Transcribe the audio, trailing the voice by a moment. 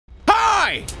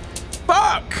Hi!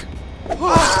 Fuck!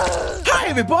 Hi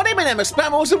everybody, my name is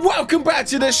Spammals and welcome back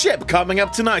to the ship. Coming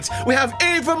up tonight, we have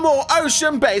even more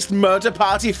ocean-based murder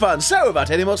party fun. So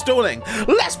without any more stalling,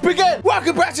 let's begin!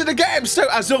 Welcome back to the game! So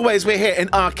as always, we're here in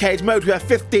arcade mode. We have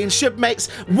 15 shipmates,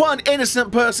 1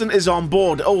 innocent person is on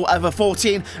board. All other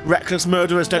 14 reckless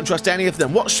murderers, don't trust any of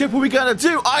them. What ship are we gonna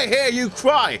do? I hear you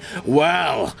cry.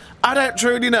 Well, I don't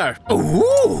truly know.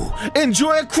 Ooh!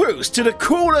 Enjoy a cruise to the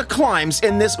cooler climes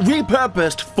in this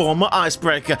repurposed former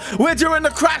icebreaker. We're doing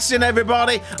the crashing,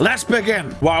 everybody. Let's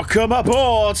begin. Welcome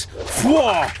aboard.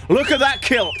 Whoa! Look at that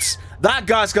kilt. That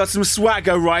guy's got some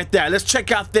swagger right there. Let's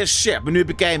check out this ship. A new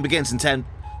game begins in 10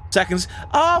 seconds.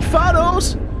 Oh,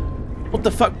 funnels! What the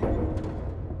fuck?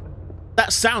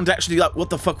 That sound actually, like,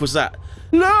 what the fuck was that?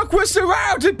 Look, we're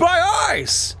surrounded by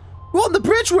ice. We're on the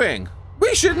bridge wing.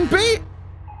 We shouldn't be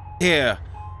here.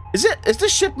 Is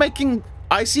this ship making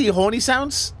icy, horny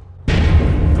sounds?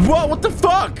 Whoa, what the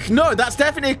fuck? No, that's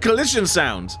definitely a collision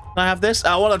sound. Can I have this?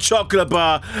 I want a chocolate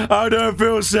bar. I don't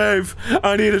feel safe.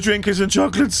 I need a drink and some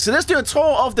chocolates. So let's do a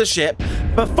tour of the ship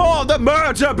before the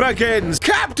murder begins.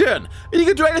 Captain, are you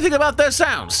gonna do anything about those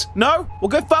sounds? No? Well,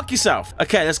 go fuck yourself.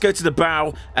 Okay, let's go to the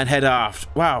bow and head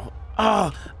aft. Wow.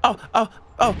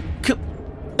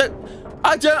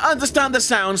 I don't understand the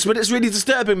sounds, but it's really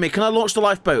disturbing me. Can I launch the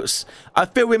lifeboats? I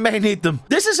feel we may need them.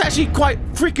 This is actually quite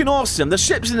freaking awesome. The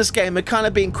ships in this game are kind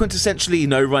of being quintessentially, you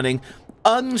know, running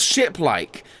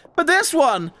unship-like. But this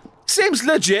one seems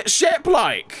legit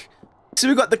ship-like. So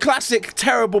we've got the classic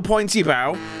terrible pointy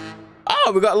bow.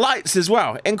 Oh, we've got lights as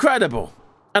well. Incredible.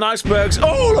 And icebergs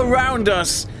all around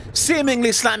us,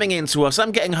 seemingly slamming into us.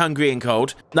 I'm getting hungry and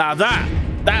cold. Now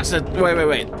that's a...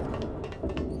 Wait.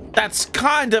 That's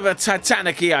kind of a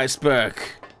Titanic-y iceberg.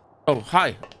 Oh,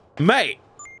 hi. Mate.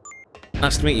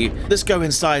 Nice to meet you. Let's go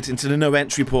inside into the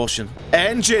no-entry portion.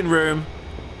 Engine room.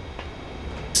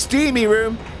 Steamy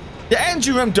room. The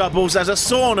engine room doubles as a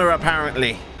sauna,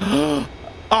 apparently.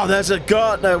 Oh, there's a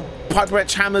gun. No, pipe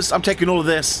wrench, hammers. I'm taking all of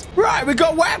this. Right, we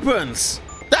got weapons.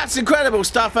 That's incredible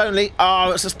stuff only.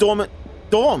 Oh, it's a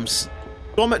dorms.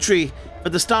 Dormitory for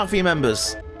the staffy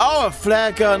members. Oh, a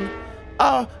flare gun.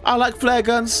 Oh, I like flare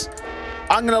guns.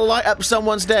 I'm gonna light up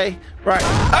someone's day. Right.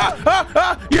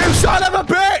 You son of a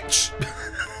bitch!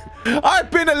 I've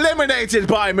been eliminated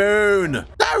by Moon.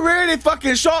 That really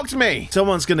fucking shocked me.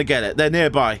 Someone's gonna get it. They're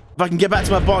nearby. If I can get back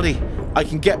to my body, I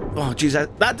can get... Oh, jeez,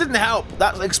 that didn't help.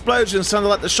 That explosion sounded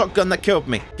like the shotgun that killed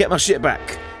me. Get my shit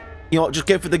back. You know what? Just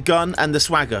go for the gun and the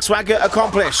swagger. Swagger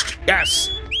accomplished. Yes.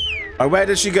 Oh, where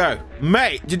did she go?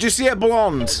 Mate, did you see a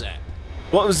blonde?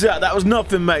 What was that? That was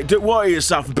nothing, mate. Don't worry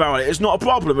yourself about it. It's not a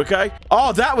problem, okay?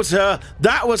 Oh, that was her.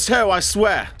 That was her, I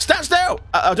swear. Stand still!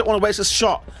 I don't want to waste a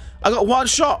shot. I got one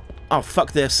shot. Oh,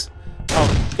 fuck this.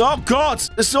 Oh God!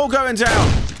 This is all going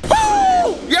down.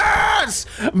 Woo! Yes!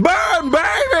 Burn,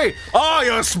 baby! Oh,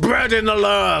 you're spreading the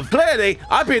love. Clearly,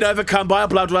 I've been overcome by a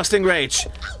blood-rusting rage.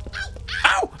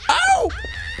 Ow! Ow!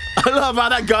 I love how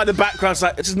that guy in the background's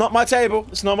like, it's not my table.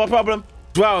 It's not my problem.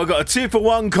 Well, I got a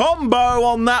 2-for-1 combo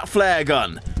on that flare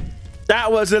gun.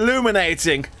 That was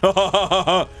illuminating.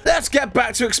 Let's get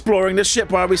back to exploring the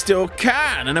ship while we still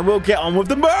can, and then we'll get on with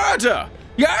the murder.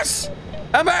 Yes?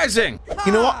 Amazing.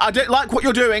 You know what? I don't like what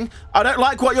you're doing. I don't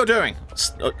like what you're doing.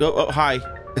 Hi.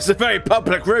 It's a very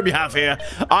public room you have here.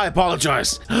 I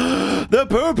apologize. The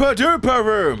pooper duper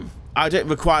room. I don't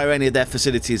require any of their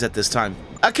facilities at this time.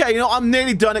 Okay, you know, I'm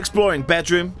nearly done exploring.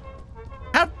 Bedroom.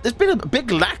 There's been a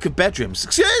big lack of bedrooms.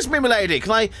 Excuse me, milady.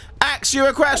 Can I ask you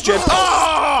a question?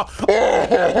 Oh!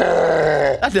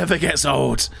 That never gets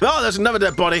old. Oh, there's another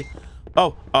dead body.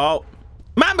 Oh.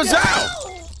 Mademoiselle!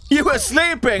 You were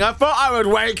sleeping. I thought I would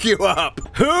wake you up.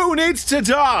 Who needs to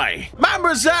die?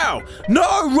 Mademoiselle!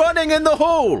 No running in the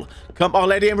hall. Come on,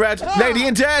 lady in red. Lady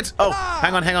in dead. Oh,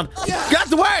 hang on. Get out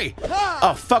the way!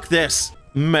 Oh, fuck this.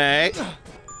 Mate.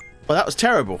 Well, that was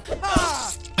terrible.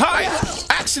 Hi!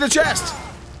 Axe to the chest!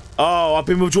 Oh, I've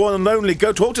been withdrawn and lonely.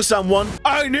 Go talk to someone.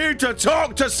 I need to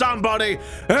talk to somebody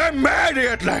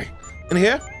immediately. In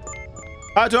here?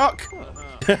 Hi, Doc.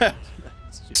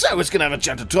 So it's gonna have a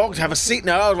chat to talk, to have a seat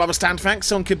now. I'd rather stand, thanks.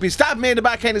 Someone could be stabbing me in the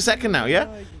back any second now, yeah?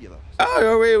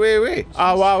 Oh, oui.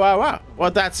 Oh, wow.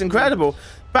 Well, that's incredible.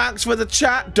 Thanks for the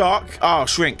chat, Doc. Oh,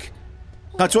 shrink.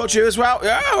 Can I talk to you as well?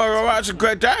 Yeah, well, that's a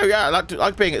great day. Yeah, I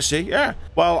like being at sea, yeah.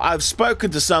 Well, I've spoken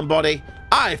to somebody.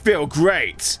 I feel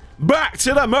great. Back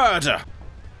to the murder.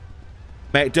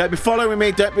 Mate, don't be following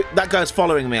me. That guy's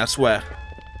following me, I swear.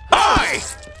 Oi!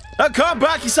 Come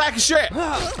back, you sack of shit. Oh,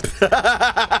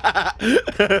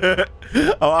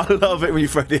 I love it when you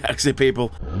throw the axe at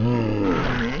people.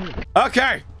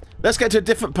 Okay. Let's get to a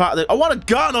different part of the... I want a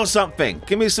gun or something.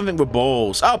 Give me something with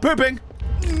balls. Oh, pooping.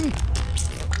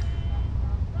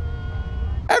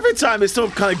 Every time it still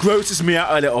kind of grosses me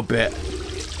out a little bit.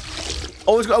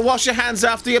 Always got to wash your hands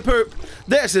after you poop.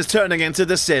 This is turning into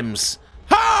The Sims.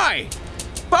 Hi!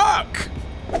 Fuck!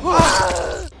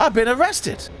 I've been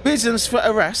arrested. Reasons for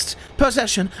arrest: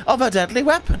 possession of a deadly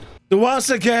weapon. Once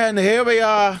again, here we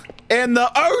are in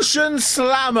the Ocean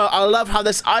Slammer. I love how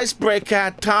this icebreaker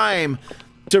had time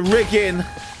to rig in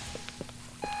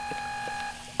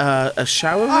a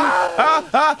shower room.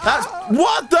 That's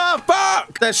what the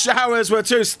fuck! The showers were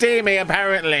too steamy,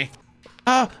 apparently.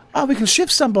 Oh, we can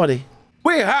shiv somebody.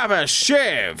 We have a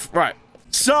shiv. Right.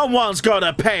 Someone's got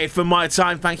to pay for my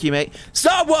time. Thank you, mate.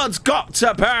 Someone's got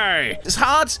to pay. It's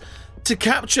hard to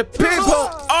capture people.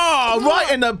 Oh,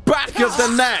 right in the back of the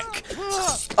neck.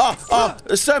 Oh,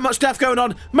 there's so much death going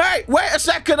on. Mate, wait a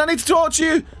second. I need to talk to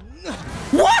you.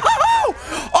 Whoa!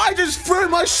 I just threw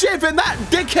my shiv in that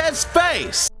dickhead's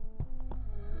face.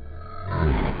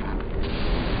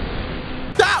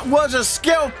 That was a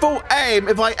skillful aim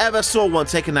if I ever saw one.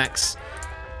 Take an axe.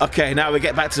 Okay, now we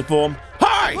get back to form.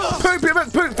 Hi! Poopy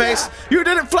McPoop face! You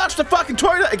didn't flush the fucking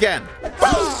toilet again!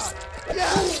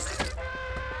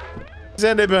 Does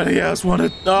anybody else want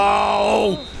to...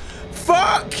 Oh!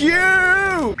 Fuck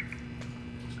you!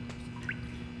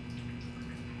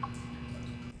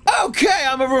 Okay,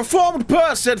 I'm a reformed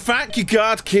person. Thank you,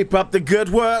 God. Keep up the good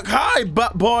work. Hi,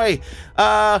 butt boy.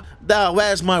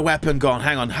 Where's my weapon gone?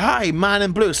 Hang on. Hi, man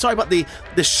in blue. Sorry about the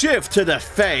shiv to the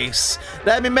face.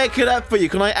 Let me make it up for you.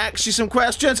 Can I ask you some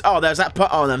questions? Oh, there's that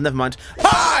part. Oh, no, never mind.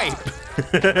 Hi!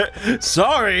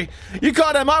 Sorry. You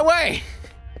got in my way.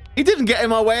 He didn't get in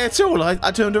my way at all.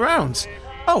 I turned around.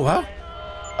 Oh, well.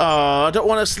 Oh, I don't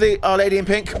want to sleep. Oh, lady in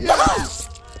pink.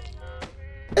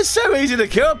 It's so easy to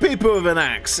kill people with an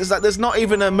axe. It's like there's not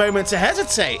even a moment to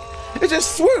hesitate. It's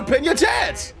just swoop and you're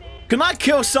dead. Can I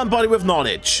kill somebody with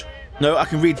knowledge? No, I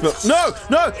can read books. No,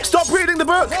 no, stop reading the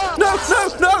book. No, no,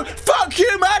 no. Fuck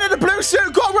you, man in the blue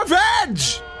suit. Got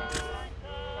revenge.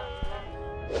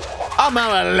 I'm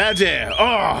a lady.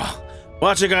 Oh,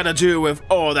 what you gonna do with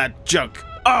all that junk?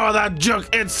 All that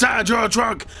junk inside your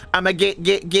trunk. I'ma get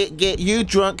you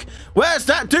drunk. Where's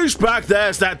that douchebag?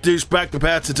 There's that douchebag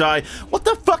prepared to die. What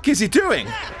the fuck is he doing?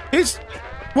 He's...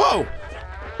 Whoa.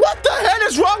 What the hell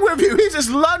is wrong with you? He's just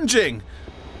lunging.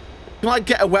 Can I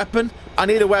get a weapon? I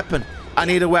need a weapon. I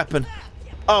need a weapon.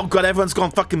 Oh god, everyone's gone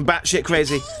fucking batshit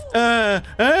crazy.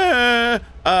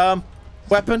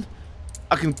 Weapon?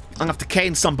 I'm gonna have to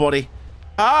cane somebody.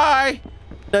 Hi!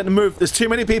 Don't move. There's too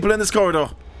many people in this corridor.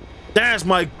 There's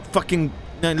my fucking...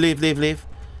 No, leave.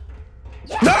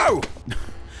 No!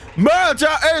 Murder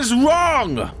is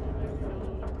wrong!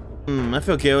 I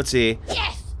feel guilty.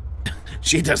 Yes!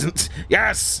 She doesn't.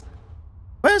 Yes!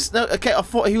 Where's... No, okay, I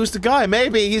thought he was the guy.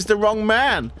 Maybe he's the wrong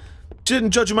man.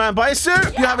 Shouldn't judge a man by his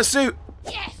suit. You have a suit.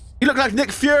 Yes! You look like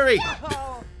Nick Fury.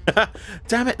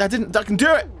 Damn it, I can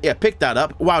do it. Yeah, pick that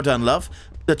up. Well done, love.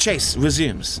 The chase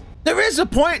resumes. There is a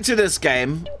point to this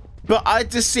game, but I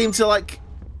just seem to like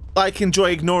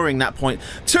enjoy ignoring that point.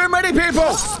 Too many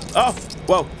people! Oh,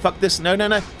 whoa, fuck this. No.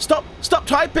 Stop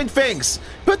typing things.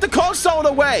 Put the console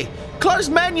away. Close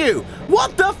menu.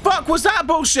 What the fuck was that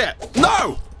bullshit?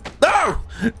 No!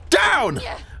 Down!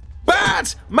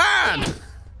 Bad man!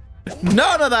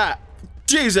 None of that.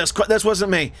 Jesus Christ, this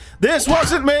wasn't me. This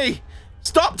wasn't me.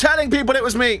 Stop telling people it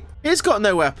was me. He's got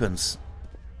no weapons.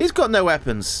 He's got no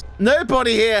weapons.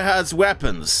 Nobody here has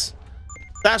weapons.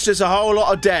 That's just a whole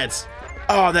lot of dead.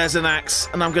 Oh, there's an axe,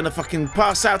 and I'm gonna fucking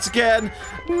pass out again.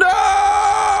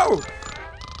 No!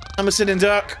 I'm a sitting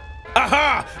duck.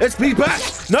 Aha! It's me back.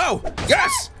 No!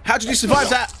 Yes! How did you survive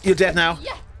that? You're dead now.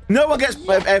 No one gets...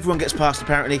 Everyone gets past,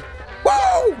 apparently.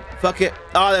 Woo! Fuck it.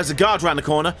 Oh, there's a guard around the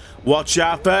corner. Watch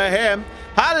out for him.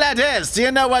 Hi, ladies. Do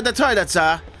you know where the toilets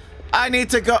are? I need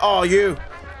to go... Oh, you...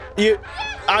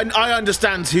 I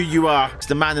understand who you are. It's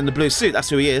the man in the blue suit. That's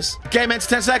who he is. Game ends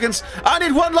 10 seconds. I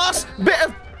need one last bit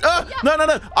of...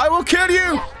 No. I will kill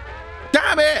you.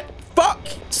 Damn it. Fuck.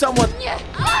 Someone...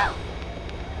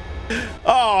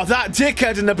 Oh, that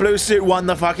dickhead in the blue suit won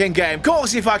the fucking game. Of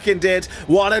course he fucking did.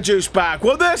 What a douchebag.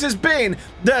 Well, this has been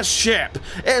The Ship.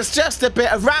 It's just a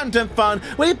bit of random fun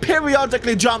we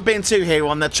periodically jump into here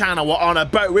on the channel. We're on a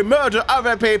boat, we murder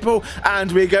other people,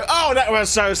 and we go, oh, that was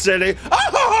so silly.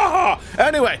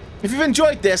 Anyway, if you've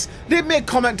enjoyed this, leave me a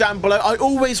comment down below. I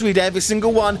always read every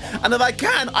single one, and if I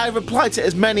can, I reply to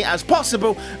as many as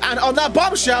possible. And on that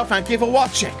bombshell, thank you for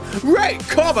watching. Rate,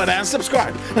 comment, and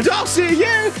subscribe. And I'll see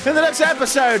you in the next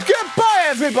episode. Goodbye,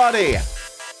 everybody.